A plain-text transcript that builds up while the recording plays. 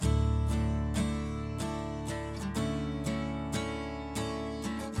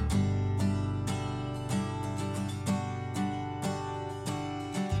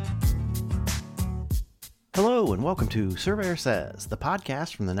Hello and welcome to Surveyor Says, the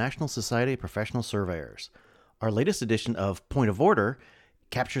podcast from the National Society of Professional Surveyors. Our latest edition of Point of Order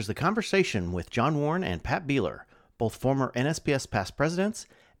captures the conversation with John Warren and Pat Beehler, both former NSPS Past Presidents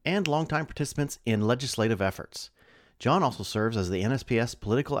and longtime participants in legislative efforts. John also serves as the NSPS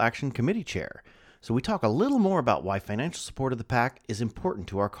Political Action Committee Chair, so we talk a little more about why financial support of the PAC is important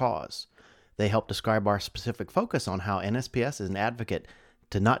to our cause. They help describe our specific focus on how NSPS is an advocate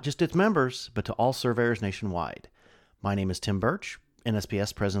to not just its members, but to all surveyors nationwide. My name is Tim Birch,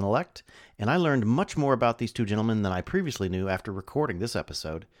 NSPS President-elect, and I learned much more about these two gentlemen than I previously knew after recording this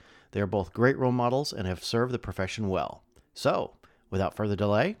episode. They are both great role models and have served the profession well. So, without further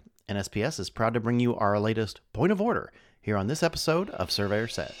delay, NSPS is proud to bring you our latest Point of Order here on this episode of Surveyor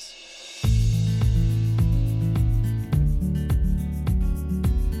Says.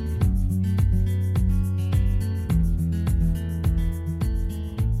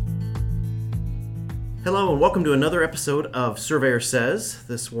 Hello and welcome to another episode of Surveyor Says.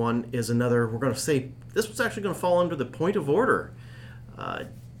 This one is another, we're going to say, this was actually going to fall under the Point of Order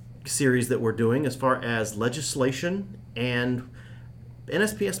series that we're doing as far as legislation and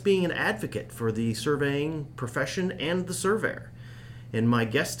NSPS being an advocate for the surveying profession and the surveyor. And my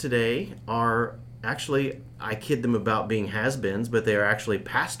guests today are actually, I kid them about being has-beens, but they are actually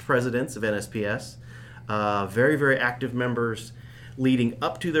past presidents of NSPS, very, very active members leading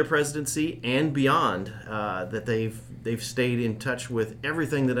up to their presidency and beyond, that they've stayed in touch with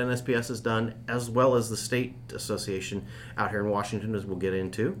everything that NSPS has done, as well as the state association out here in Washington, as we'll get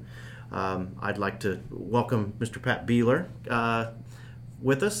into. I'd like to welcome Mr. Pat Beehler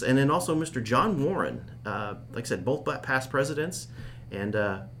with us, and then also Mr. John Warren. Like I said, both past presidents. And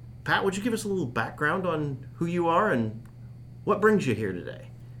Pat, would you give us a little background on who you are and what brings you here today?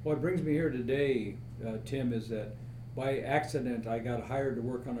 What brings me here today, Tim, is that by accident, I got hired to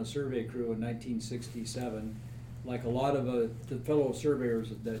work on a survey crew in 1967, like a lot of the fellow surveyors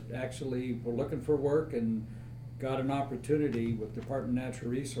that actually were looking for work and got an opportunity with Department of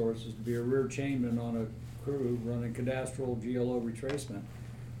Natural Resources to be a rear chainman on a crew running cadastral GLO retracement.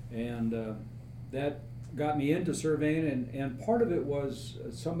 And that got me into surveying, and part of it was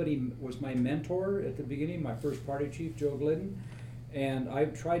somebody was my mentor at the beginning, my first party chief, Joe Glidden, and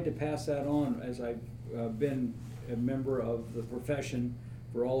I've tried to pass that on as I've been a member of the profession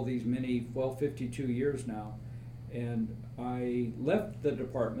for all these 52 years now. And I left the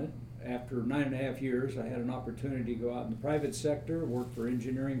department after 9.5 years. I had an opportunity to go out in the private sector, work for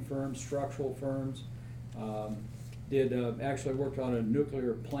engineering firms, structural firms, actually worked on a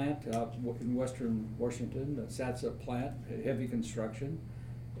nuclear plant out in western Washington, the SATSA plant, heavy construction,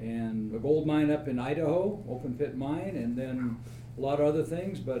 and a gold mine up in Idaho, open pit mine, and then a lot of other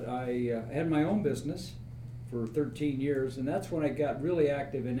things. But I had my own business for 13 years, and that's when I got really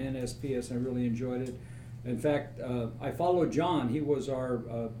active in NSPS, and I really enjoyed it. In fact, I followed John. He was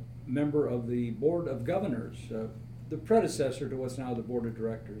our member of the Board of Governors, the predecessor to what's now the Board of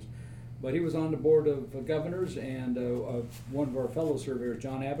Directors. But he was on the Board of Governors, and one of our fellow surveyors,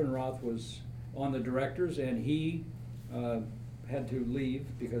 John Abendroth, was on the directors, and he had to leave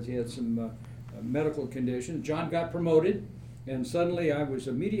because he had some medical conditions. John got promoted, and suddenly I was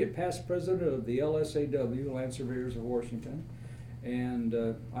immediate past president of the LSAW, Land Surveyors of Washington, and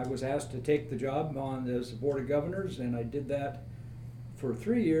I was asked to take the job on as the Board of Governors, and I did that for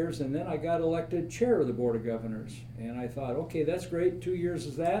 3 years, and then I got elected chair of the Board of Governors. And I thought, okay, that's great, 2 years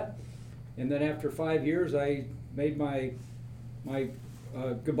is that. And then after 5 years, I made my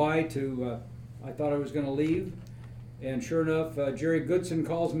goodbye to, I thought I was going to leave. And sure enough, Jerry Goodson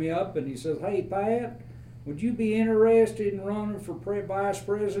calls me up, and he says, "Hey, Pat, would you be interested in running for vice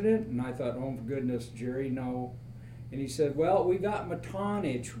president?" And I thought, oh, for goodness, Jerry, no. And he said, "Well, we got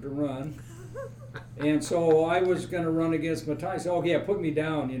Matonich to run." And so I was going to run against Matonich. He said, "Oh, yeah, put me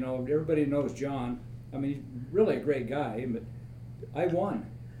down. You know, everybody knows John. I mean, he's really a great guy." But I won.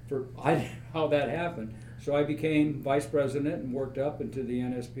 How that happened. So I became vice president and worked up into the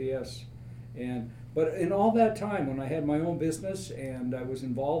NSPS. But in all that time, when I had my own business and I was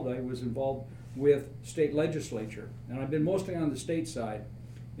involved with state legislature, and I've been mostly on the state side.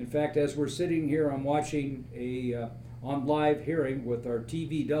 In fact, as we're sitting here, I'm watching on live hearing with our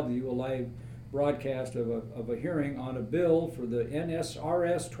TVW, a live broadcast of a hearing on a bill for the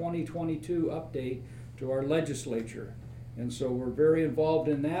NSRS 2022 update to our legislature. And so we're very involved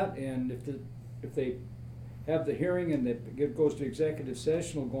in that, and if they have the hearing and it goes to executive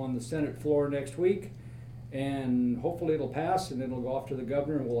session, it'll go on the Senate floor next week, and hopefully it'll pass, and then it'll go off to the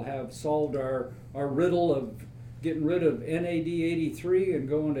governor, and we'll have solved our riddle of getting rid of NAD 83 and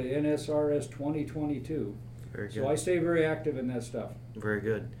going to NSRS 2022. Very good. So I stay very active in that stuff. Very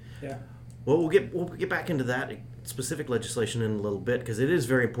good. Yeah. Well, we'll get back into that specific legislation in a little bit because it is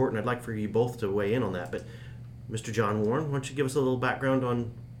very important. I'd like for you both to weigh in on that. But Mr. John Warren, why don't you give us a little background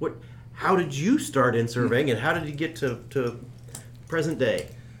on how did you start in surveying and how did you get to present day?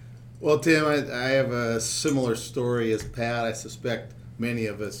 Well, Tim, I have a similar story as Pat. I suspect many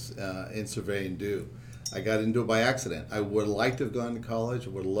of us in surveying do. I got into it by accident. I would have liked to have gone to college. I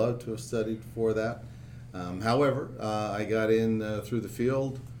would have loved to have studied for that. However, I got in through the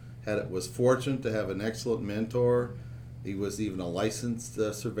field. Was fortunate to have an excellent mentor. He was even a licensed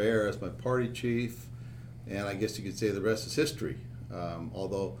surveyor as my party chief, and I guess you could say the rest is history.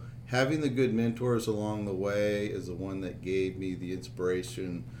 Although having the good mentors along the way is the one that gave me the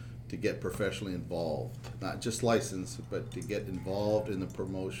inspiration to get professionally involved, not just licensed, but to get involved in the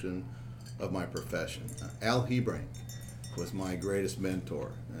promotion of my profession. Al Hebrank was my greatest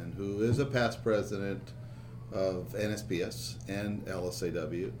mentor, and who is a past president of NSPS and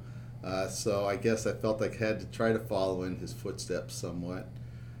LSAW. So I guess I felt like I had to try to follow in his footsteps somewhat.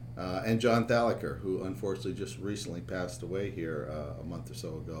 And John Thalacker, who unfortunately just recently passed away here a month or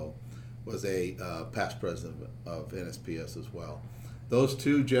so ago, was a past president of NSPS as well. Those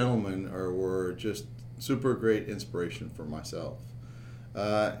two gentlemen were just super great inspiration for myself.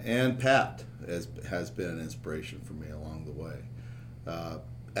 And Pat has been an inspiration for me along the way.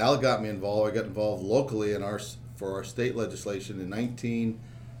 Al got me involved. I got involved locally for our state legislation in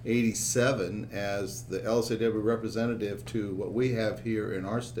 1987 as the LSAW representative to what we have here in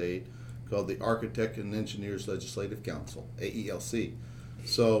our state called the Architect and Engineers Legislative Council, AELC.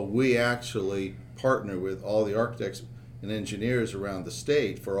 So we actually partner with all the architects and engineers around the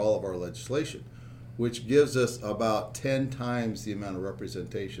state for all of our legislation, which gives us about 10 times the amount of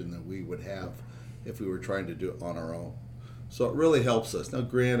representation that we would have if we were trying to do it on our own. So it really helps us. Now,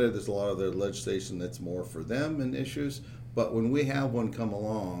 granted, there's a lot of their legislation that's more for them and issues, but when we have one come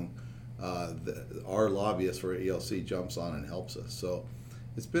along, our lobbyist for ELC jumps on and helps us. So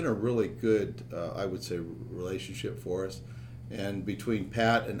it's been a really good, I would say, relationship for us. And between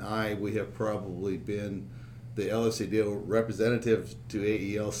Pat and I, we have probably been the LSAW representative to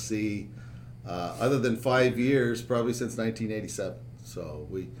AELC other than 5 years, probably since 1987. So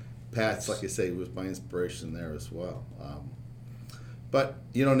Pat's, like I say, was my inspiration there as well. But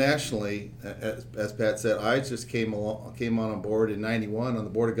nationally, as Pat said, I just came on board in '91 on the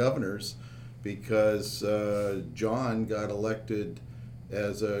Board of Governors because John got elected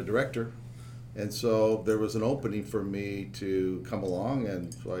as a director, and so there was an opening for me to come along,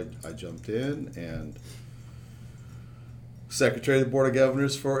 and so I jumped in and. Secretary of the Board of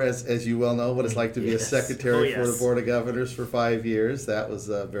Governors for, as you well know, what it's like to be a secretary for the Board of Governors for 5 years. That was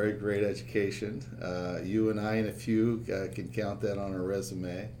a very great education. You and I and a few can count that on our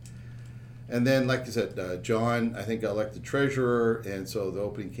resume. And then, like I said, John, I think, got elected treasurer, and so the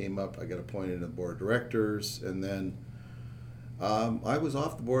opening came up. I got appointed to the Board of Directors, and then I was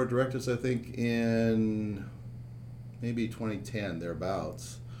off the Board of Directors, I think, in maybe 2010,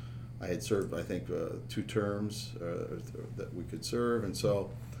 thereabouts. I had served, I think, 2 terms that we could serve, and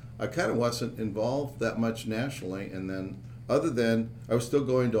so I kind of wasn't involved that much nationally. And then, other than I was still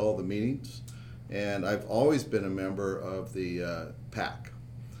going to all the meetings, and I've always been a member of the PAC,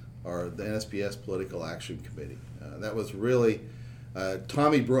 or the NSPS Political Action Committee. That was really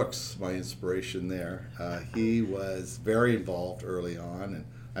Tommy Brooks, my inspiration there. He was very involved early on, and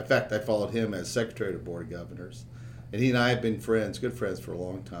in fact, I followed him as Secretary of the Board of Governors. And he and I have been good friends for a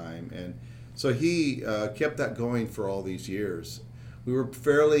long time. And so he kept that going for all these years. We were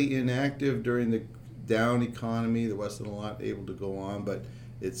fairly inactive during the down economy. There wasn't a lot able to go on, but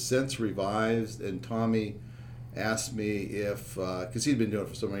it's since revived. And Tommy asked me if, because he'd been doing it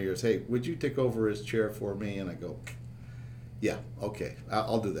for so many years, hey, would you take over his chair for me? And I go, yeah, okay,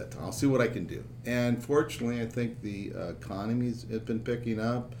 I'll do that, Tom. I'll see what I can do. And fortunately, I think the economy has been picking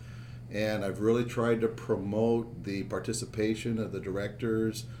up. And I've really tried to promote the participation of the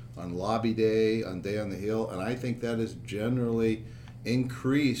directors on Lobby Day, on Day on the Hill, and I think that has generally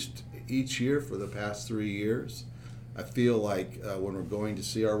increased each year for the past 3 years. I feel like when we're going to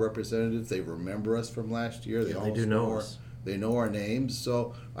see our representatives, they remember us from last year. They do know us. They know our names,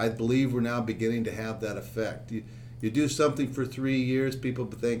 so I believe we're now beginning to have that effect. You do something for 3 years, people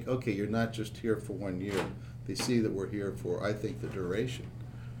think, okay, you're not just here for 1 year. They see that we're here for, I think, the duration.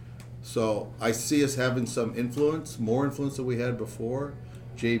 So I see us having some influence, more influence than we had before.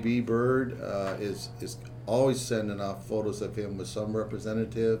 J.B. Bird is always sending off photos of him with some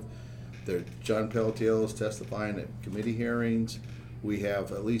representative. John Pelletier is testifying at committee hearings. We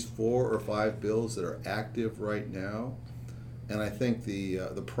have at least 4 or 5 bills that are active right now. And I think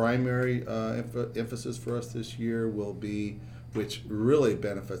the primary emphasis for us this year will be which really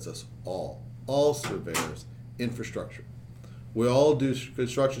benefits us all surveyors, infrastructure. We all do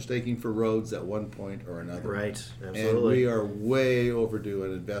construction staking for roads at one point or another. Right, absolutely. And we are way overdue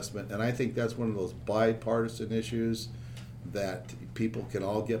in investment. And I think that's one of those bipartisan issues that people can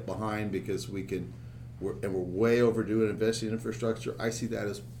all get behind, because we're way overdue in investing in infrastructure. I see that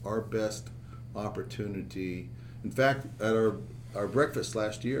as our best opportunity. In fact, at our breakfast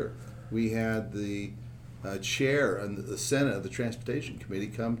last year, we had the chair and the Senate of the Transportation Committee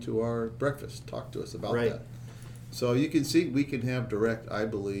come to our breakfast, talk to us about that. So you can see we can have direct, I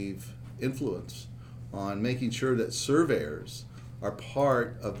believe, influence on making sure that surveyors are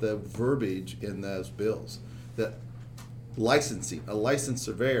part of the verbiage in those bills. That licensing, a licensed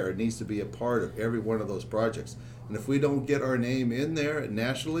surveyor needs to be a part of every one of those projects. And if we don't get our name in there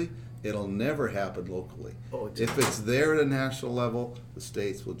nationally, it'll never happen locally. If it's there at a national level, the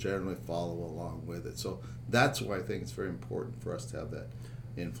states will generally follow along with it. So that's why I think it's very important for us to have that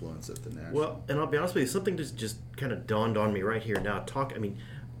influence at the national. Well, and I'll be honest with you, something just kind of dawned on me right here now.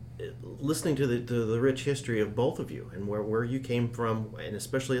 Listening to the rich history of both of you and where you came from, and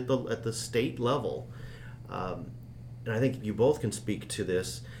especially at the state level, and I think you both can speak to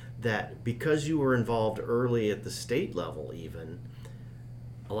this, that because you were involved early at the state level, even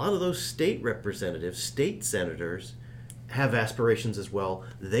a lot of those state representatives, state senators, have aspirations as well.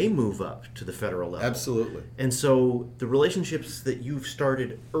 They move up to the federal level. Absolutely. And so the relationships that you've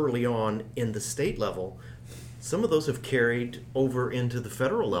started early on in the state level, some of those have carried over into the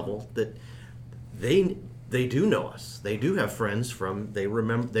federal level, that they do know us. They do have friends they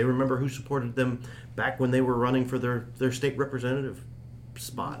remember who supported them back when they were running for their state representative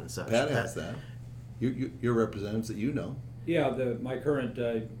spot and such. Pat has that. Your representatives that you know. Yeah, my current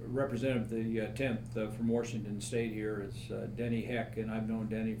representative, the 10th from Washington State here, is Denny Heck, and I've known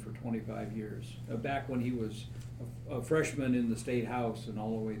Denny for 25 years. Back when he was a freshman in the state house and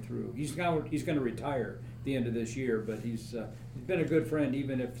all the way through. He's going to retire at the end of this year, but he's been a good friend,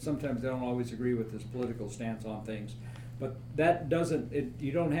 even if sometimes I don't always agree with his political stance on things. But that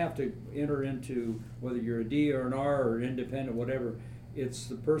you don't have to enter into whether you're a D or an R or independent, whatever. It's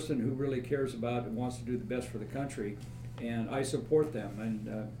the person who really cares about and wants to do the best for the country. And I support them,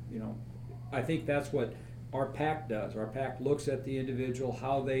 and I think that's what our PAC does. Our PAC looks at the individual,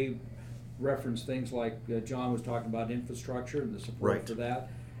 how they reference things like John was talking about, infrastructure and the support for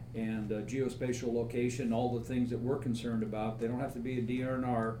that, and geospatial location, all the things that we're concerned about. They don't have to be a D or an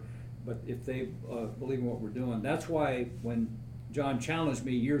R, but if they believe in what we're doing. That's why when John challenged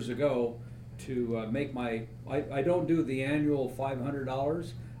me years ago to make I don't do the annual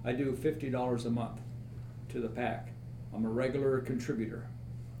 $500, I do $50 a month to the PAC. I'm a regular contributor,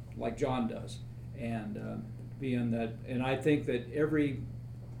 like John does, and and I think that every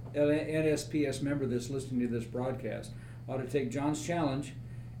NSPS member that's listening to this broadcast ought to take John's challenge,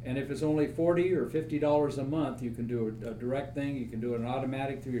 and if it's only $40 or $50 a month, you can do a direct thing, you can do an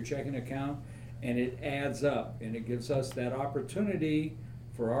automatic through your checking account, and it adds up, and it gives us that opportunity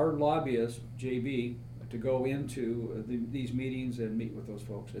for our lobbyists, JB, to go into these meetings and meet with those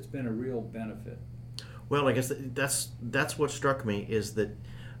folks. It's been a real benefit. Well, I guess that's what struck me, is that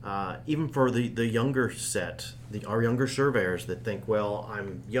even for the younger set, our younger surveyors that think, well,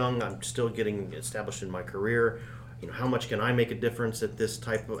 I'm young, I'm still getting established in my career, how much can I make a difference at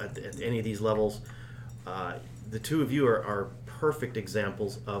at any of these levels? The two of you are perfect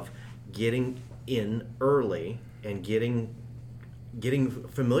examples of getting in early and getting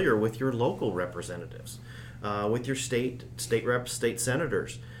familiar with your local representatives, with your state reps, state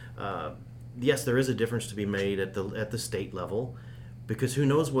senators. Yes, there is a difference to be made at the state level, because who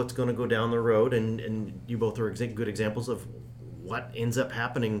knows what's going to go down the road, and you both are good examples of what ends up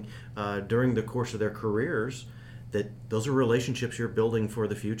happening during the course of their careers. That those are relationships you're building for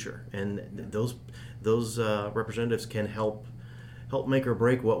the future, and those representatives can help make or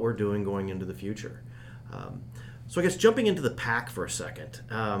break what we're doing going into the future. So I guess jumping into the PAC for a second,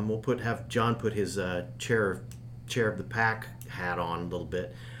 we'll have John put his chair of the PAC hat on a little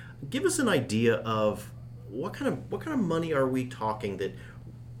bit. Give us an idea of what kind of money are we talking that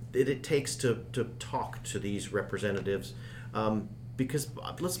it takes to talk to these representatives, because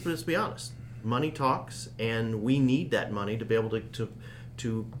let's be honest, money talks, and we need that money to be able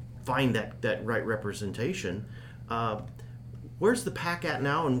to find that right representation. Where's the PAC at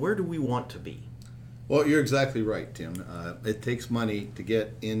now, and where do we want to be? Well, you're exactly right, Tim. It takes money to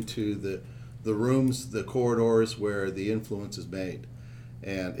get into the rooms, the corridors where the influence is made.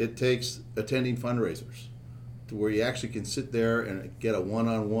 And it takes attending fundraisers to where you actually can sit there and get a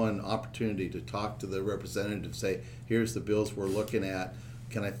one-on-one opportunity to talk to the representative, say, here's the bills we're looking at,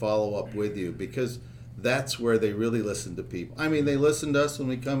 can I follow up with you? Because that's where they really listen to people. I mean, they listen to us when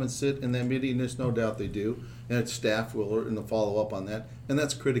we come and sit in that meeting. There's no doubt they do, and its staff will and they'll follow up on that, and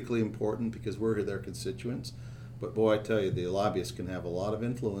that's critically important because we're their constituents. But boy, I tell you, the lobbyists can have a lot of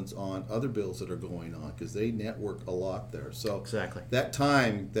influence on other bills that are going on because they network a lot there. So exactly. That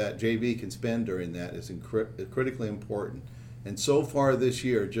time that JB can spend during that is critically important. And so far this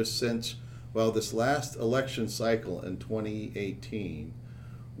year, just since, this last election cycle in 2018,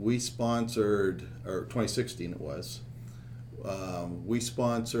 we sponsored, or 2016 it was, we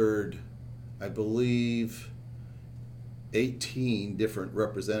sponsored, I believe, 18 different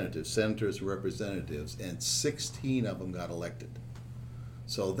representatives, senators and representatives, and 16 of them got elected.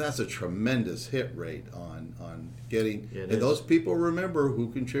 So that's a tremendous hit rate on getting, and those people remember who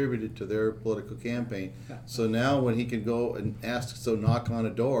contributed to their political campaign. So now when he can go and knock on a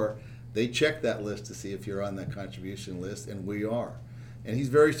door, they check that list to see if you're on that contribution list, and we are. And he's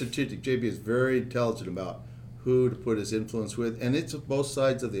very strategic. JB is very intelligent about who to put his influence with, and it's both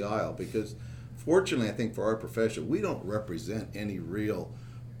sides of the aisle because fortunately, I think for our profession, we don't represent any real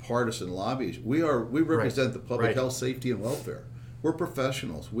partisan lobbies. We represent the public health, safety, and welfare. We're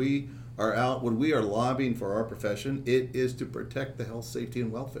professionals. We are out when we are lobbying for our profession. It is to protect the health, safety,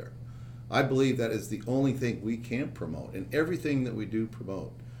 and welfare. I believe that is the only thing we can promote, and everything that we do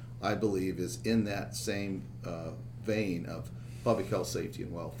promote, I believe, is in that same vein of public health, safety,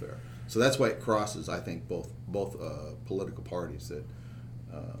 and welfare. So that's why it crosses, I think, both political parties. That.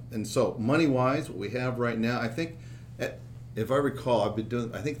 And so, money-wise, what we have right now, I think, if I recall, I've been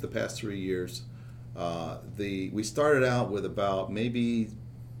doing, I think the past 3 years, we started out with about maybe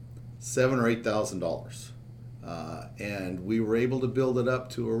 $7,000 or $8,000, and we were able to build it up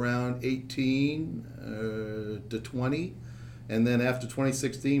to around 18 to 20, and then after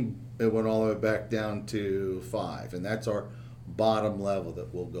 2016, it went all the way back down to 5, and that's our bottom level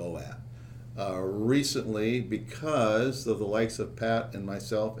that we'll go at. Recently, because of the likes of Pat and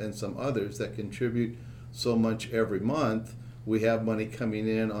myself and some others that contribute so much every month, we have money coming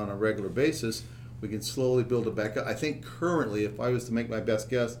in on a regular basis. We can slowly build it back up. I think currently, if I was to make my best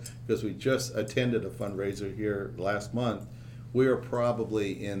guess, because we just attended a fundraiser here last month, we are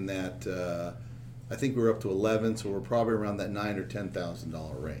probably in that, I think we're up to 11, so we're probably around that $9,000 or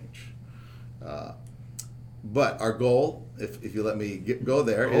 $10,000 range. But our goal, if you let me go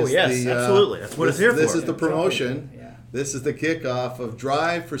there, is absolutely. That's what it's here for. This is the promotion. Yeah. This is the kickoff of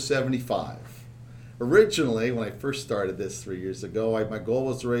Drive for 75. Originally, when I first started this 3 years ago, my goal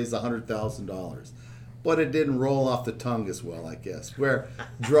was to raise $100,000. But it didn't roll off the tongue as well, I guess. Where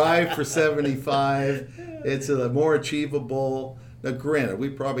Drive for 75, it's a more achievable. Now, granted, we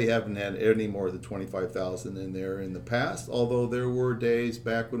probably haven't had any more than 25,000 in there in the past, although there were days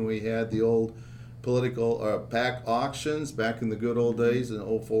back when we had the old political PAC auctions back in the good old days in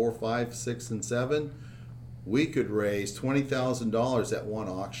 04, 5, 6, and 7, we could raise $20,000 at one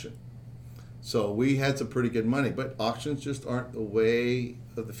auction. So we had some pretty good money, but auctions just aren't the way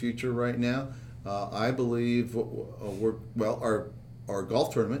of the future right now. I believe our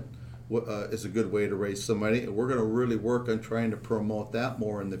golf tournament is a good way to raise some money, and we're going to really work on trying to promote that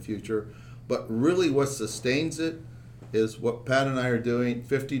more in the future. But really what sustains it is what Pat and I are doing,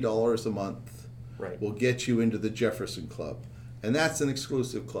 $50 a month. Right. Will get you into the Jefferson Club. And that's an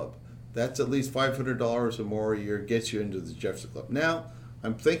exclusive club. That's at least $500 or more a year, gets you into the Jefferson Club. Now,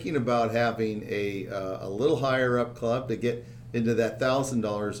 I'm thinking about having a little higher up club to get into that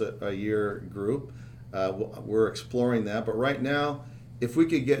 $1,000 a year group. We're exploring that. But right now, if we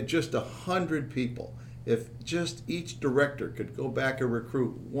could get just 100 people, if just each director could go back and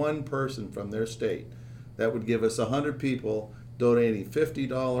recruit one person from their state, that would give us 100 people donating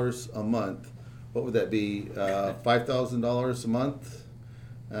 $50 a month. What would that be? $5,000 a month,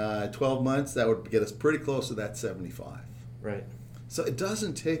 12 months. That would get us pretty close to that 75. Right. So it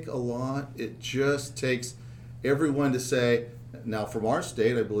doesn't take a lot. It just takes everyone to say. Now, from our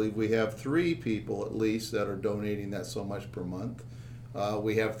state, I believe we have 3 people at least that are donating that so much per month.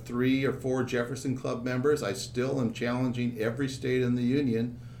 We have 3 or 4 Jefferson Club members. I still am challenging every state in the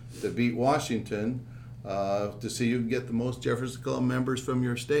union to beat Washington to see who can get the most Jefferson Club members from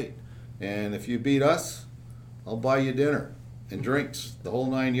your state. And if you beat us, I'll buy you dinner and drinks, the whole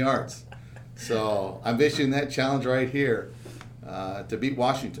 9 yards. So I'm issuing that challenge right here to beat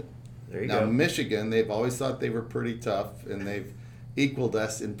Washington. There you go. Now, Michigan, they've always thought they were pretty tough, and they've equaled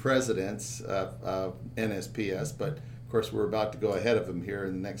us in presidents of NSPS, but of course we're about to go ahead of them here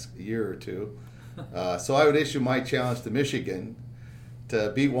in the next year or two. So I would issue my challenge to Michigan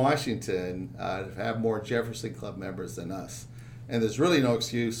to beat Washington, to have more Jefferson Club members than us. And there's really no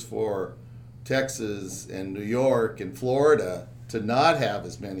excuse for Texas and New York and Florida to not have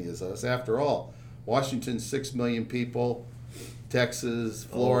as many as us. After all, Washington's 6 million people, Texas,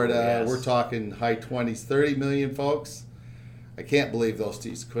 Florida, yes. We're talking high 20s, 30 million folks. I can't believe those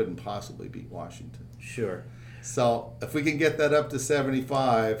teams couldn't possibly beat Washington. Sure. So if we can get that up to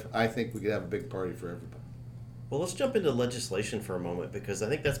 75, I think we could have a big party for everybody. Well, let's jump into legislation for a moment, because I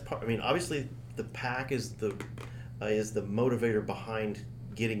think that's part. I mean, obviously, the PAC is the motivator behind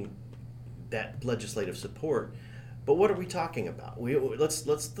getting that legislative support. But what are we talking about?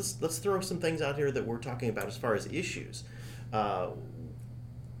 Let's throw some things out here that we're talking about as far as issues.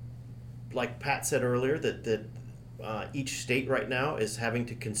 Like Pat said earlier, that each state right now is having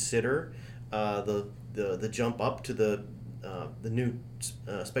to consider the jump up to the new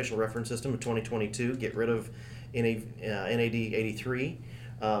spatial reference system of 2022. Get rid of NAD 83.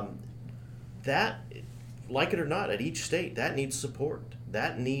 That, like it or not, at each state, that needs support.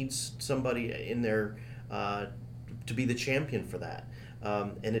 That needs somebody in there to be the champion for that.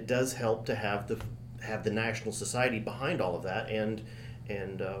 And it does help to have the national society behind all of that, and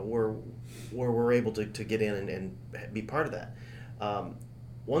where we're able to get in and be part of that.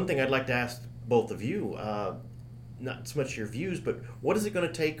 One thing I'd like to ask both of you, not so much your views, but what is it going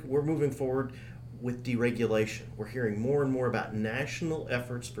to take? We're moving forward with deregulation. We're hearing more and more about national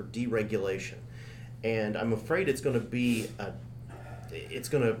efforts for deregulation, and I'm afraid it's going to be it's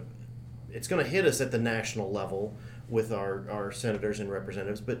going to hit us at the national level with our senators and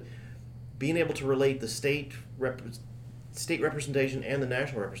representatives. But being able to relate the state representation and the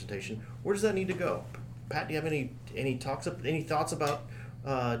national representation, where does that need to go? Pat, do you have any thoughts about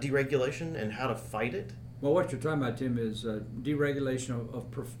deregulation and how to fight it? Well, what you're talking about, Tim, is deregulation of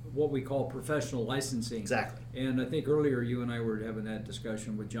what we call professional licensing. Exactly. And I think earlier you and I were having that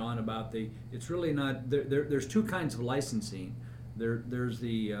discussion with John about it's really not, there's two kinds of licensing. There's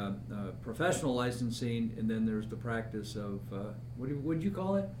the professional licensing, and then there's the practice of, what would you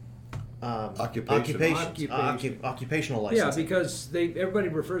call it? Occupational license. Yeah, because everybody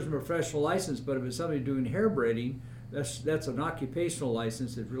refers to professional license, but if it's somebody doing hair braiding, that's an occupational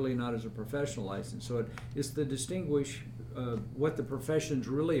license. It's really not as a professional license. So it's to distinguish what the professions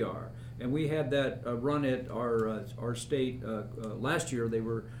really are. And we had that run at our state last year. They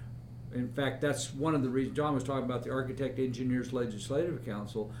were, in fact, that's one of the reasons John was talking about the Architect Engineers Legislative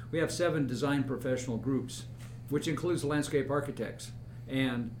Council. We have 7 design professional groups, which includes landscape architects.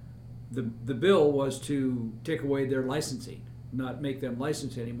 And the bill was to take away their licensing, not make them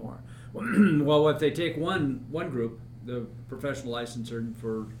license anymore. Well, if they take one group, the professional licensor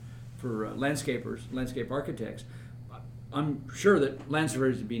for landscapers, landscape architects, I'm sure that land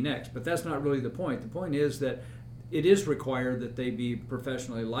surveyors would be next, but that's not really the point. The point is that it is required that they be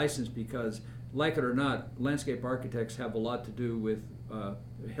professionally licensed because, like it or not, landscape architects have a lot to do with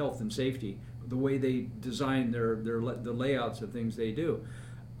health and safety, the way they design the layouts of things they do.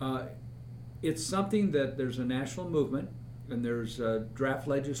 It's something that there's a national movement, and there's draft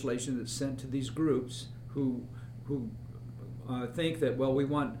legislation that's sent to these groups who think that, well, we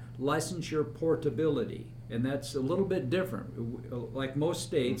want licensure portability, and that's a little bit different. Like most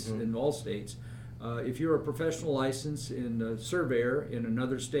states, in all states, if you're a professional license in a surveyor in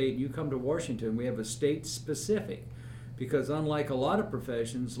another state, you come to Washington, we have a state specific, because unlike a lot of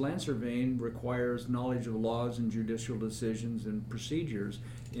professions, land surveying requires knowledge of laws and judicial decisions and procedures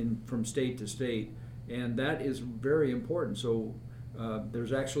from state to state. And that is very important. So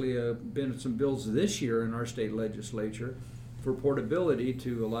there's actually been some bills this year in our state legislature for portability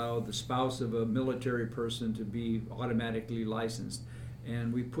to allow the spouse of a military person to be automatically licensed.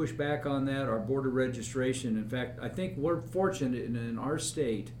 And we push back on that. Our board of registration, in fact, I think we're fortunate in our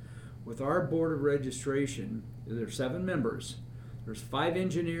state with our board of registration. There's 7 members. There's 5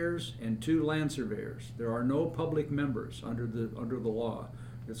 engineers and 2 land surveyors. There are no public members under the law.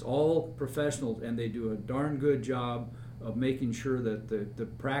 It's all professionals, and they do a darn good job of making sure that the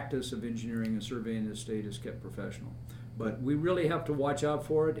practice of engineering and surveying in the state is kept professional. But we really have to watch out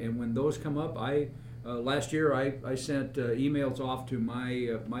for it, and when those come up, last year I sent emails off to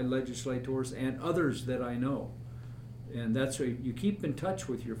my legislators and others that I know. And that's why you keep in touch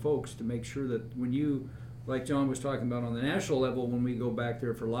with your folks to make sure that when you, like John was talking about on the national level, when we go back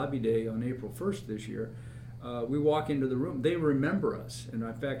there for Lobby Day on April 1st this year, we walk into the room, they remember us. And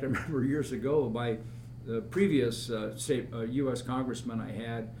in fact, I remember years ago the previous U.S. congressman I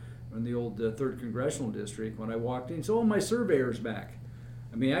had in the old 3rd Congressional District, when I walked in, he said, "Oh, my surveyor's back."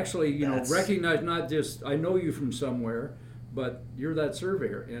 I mean, actually, recognize not just, I know you from somewhere, but you're that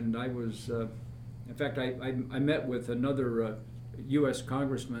surveyor. And I was, in fact, I met with another U.S.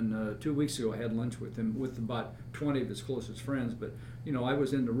 congressman 2 weeks ago. I had lunch with him with about 20 of his closest friends. But, I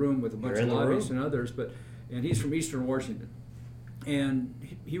was in the room with a bunch of lobbyists and others, and he's from Eastern Washington. And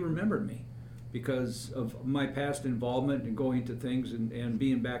he remembered me. because of my past involvement and going to things and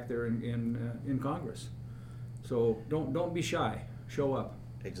being back there in Congress. So don't be shy. Show up.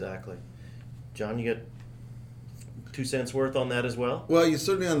 Exactly. John, you get 2 cents worth on that as well? Well, you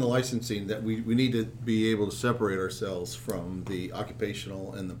certainly on the licensing that we need to be able to separate ourselves from the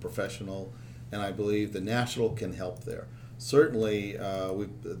occupational and the professional, and I believe the national can help there. Certainly,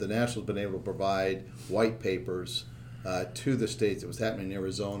 the national's been able to provide white papers to the states. It was happening in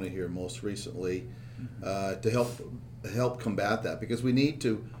Arizona here most recently to help combat that, because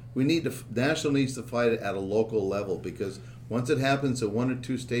national needs to fight it at a local level, because once it happens in 1 or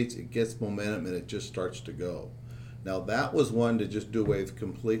 2 states, it gets momentum and it just starts to go. Now that was one to just do away with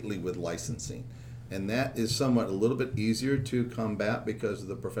completely with licensing, and that is somewhat a little bit easier to combat because of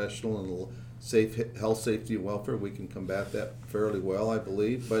the professional and health, safety, and welfare. We can combat that fairly well, I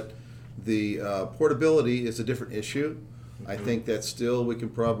believe, but the portability is a different issue. I think that still we can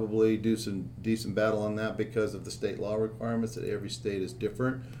probably do some decent battle on that because of the state law requirements that every state is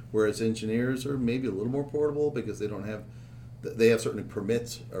different, whereas engineers are maybe a little more portable because they have certain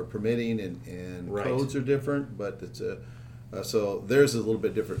permits or permitting and right. Codes are different, but it's so theirs is a little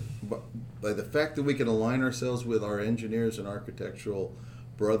bit different. But by the fact that we can align ourselves with our engineers and architectural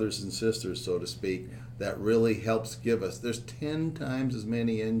brothers and sisters, so to speak, that really helps give us. There's 10 times as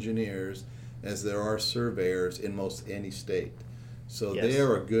many engineers as there are surveyors in most any state. So yes. They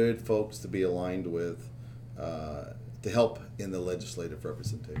are good folks to be aligned with to help in the legislative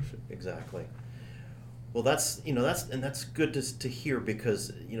representation. Exactly. Well, that's good to hear,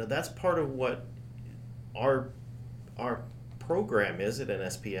 because that's part of what our program is at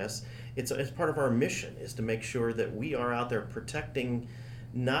NSPS. It's part of our mission is to make sure that we are out there protecting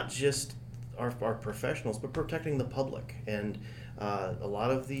not just our professionals, but protecting the public. And a lot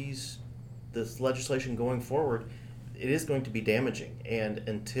of this legislation going forward, it is going to be damaging. And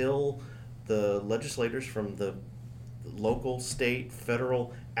until the legislators from the local, state,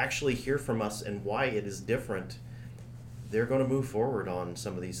 federal actually hear from us and why it is different, they're going to move forward on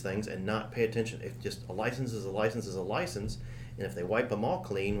some of these things and not pay attention. If just a license is a license is a license, and if they wipe them all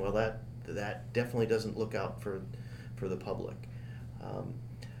clean, well, that definitely doesn't look out for the public.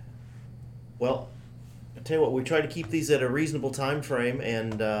 Well, I tell you what, we try to keep these at a reasonable time frame,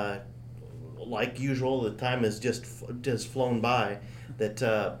 and like usual, the time has just flown by.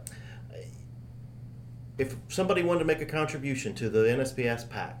 That if somebody wanted to make a contribution to the NSPS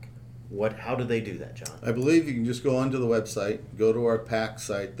PAC, how do they do that, John? I believe you can just go onto the website, go to our PAC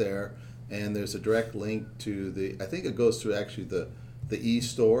site there, and there's a direct link to I think it goes through actually the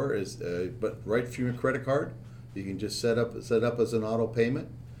e-store, but right from your credit card. You can just set up as an auto payment,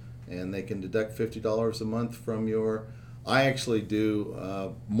 and they can deduct $50 a month from your. I actually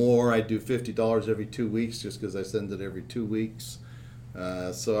do more. I do $50 every 2 weeks just because I send it every 2 weeks.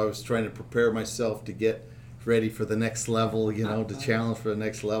 So I was trying to prepare myself to get ready for the next level, to challenge for the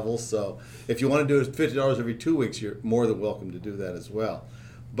next level. So if you want to do it $50 every 2 weeks, you're more than welcome to do that as well.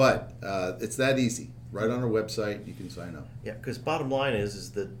 But it's that easy. Right on our website, you can sign up. Yeah, because bottom line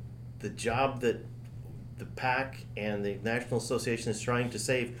is that the job that the PAC and the National Association is trying to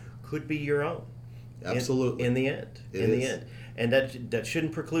save could be your own. Absolutely. In the end. And that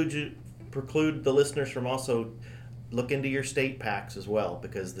shouldn't preclude the listeners from also look into your state PACs as well,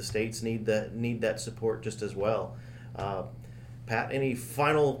 because the states need that support just as well. Pat, any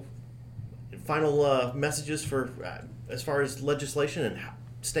final messages for as far as legislation and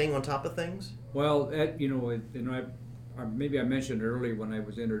staying on top of things? Well, maybe I mentioned earlier when I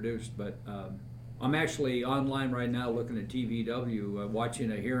was introduced, but I'm actually online right now looking at TVW,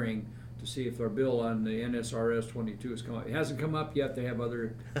 watching a hearing to see if our bill on the NSRS 22 has come up. It hasn't come up yet. They have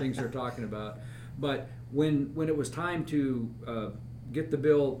other things they're talking about. But when it was time to get the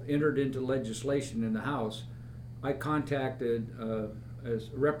bill entered into legislation in the House, I contacted as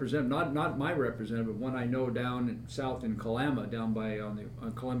a representative, not my representative, but one I know down south in Kalama, down by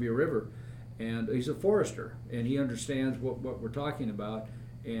on Columbia River, and he's a forester and he understands what we're talking about,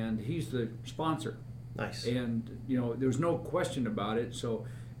 and he's the sponsor. Nice. And there's no question about it. So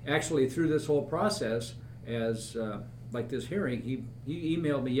actually through this whole process, as like this hearing, he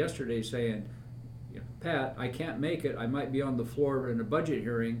emailed me yesterday saying, Pat, I can't make it. I might be on the floor in a budget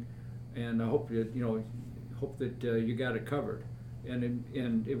hearing, and I hope that you got it covered. And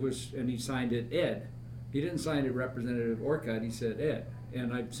he signed it Ed. He didn't sign it Representative Orcutt. He said Ed.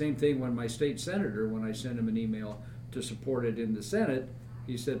 And same thing when my state senator, when I sent him an email to support it in the Senate,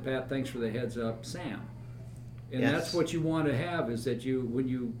 he said, Pat, thanks for the heads up, Sam. And yes. That's what you want to have, is that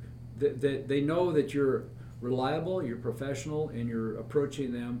they know that you're reliable, you're professional, and you're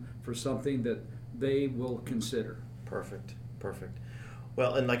approaching them for something that they will consider. Perfect.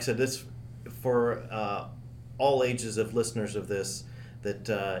 Well, and like I said, this for all ages of listeners of this,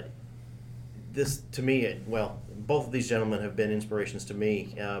 that this, to me, well, both of these gentlemen have been inspirations to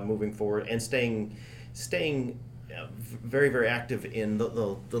me moving forward and staying very, very active in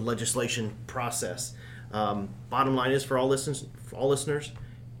the legislation process. Bottom line is, for all listeners,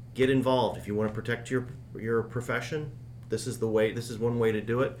 get involved. If you want to protect your profession, this is the way. This is one way to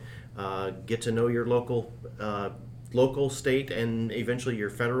do it. Get to know your local, state, and eventually your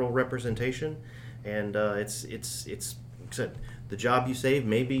federal representation. And it's like I said, the job you save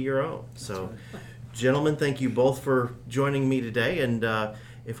may be your own. So, gentlemen, thank you both for joining me today. And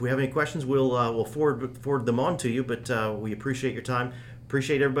if we have any questions, we'll forward them on to you. But we appreciate your time.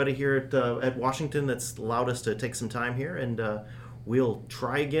 Appreciate everybody here at Washington that's allowed us to take some time here. And we'll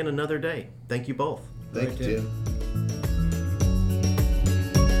try again another day. Thank you both. Thank you, Tim.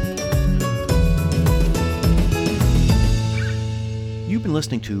 You've been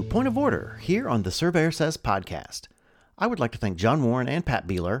listening to Point of Order here on the Surveyor Says podcast. I would like to thank John Warren and Pat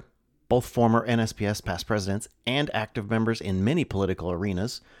Beehler, both former NSPS Past Presidents and active members in many political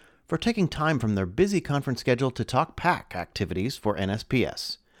arenas, for taking time from their busy conference schedule to talk PAC activities for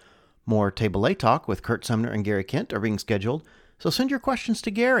NSPS. More Table A Talk with Kurt Sumner and Gary Kent are being scheduled, so send your questions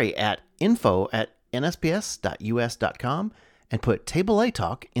to Gary at info@nsps.us.com and put Table A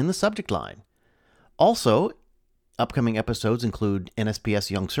Talk in the subject line. Also, upcoming episodes include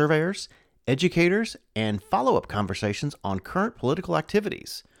NSPS Young Surveyors, educators, and follow-up conversations on current political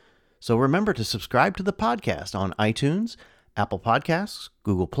activities. So remember to subscribe to the podcast on iTunes, Apple Podcasts,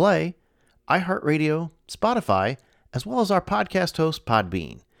 Google Play, iHeartRadio, Spotify, as well as our podcast host,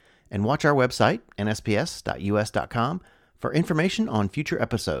 Podbean. And watch our website, nsps.us.com, for information on future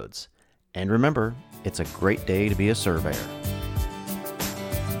episodes. And remember, it's a great day to be a surveyor.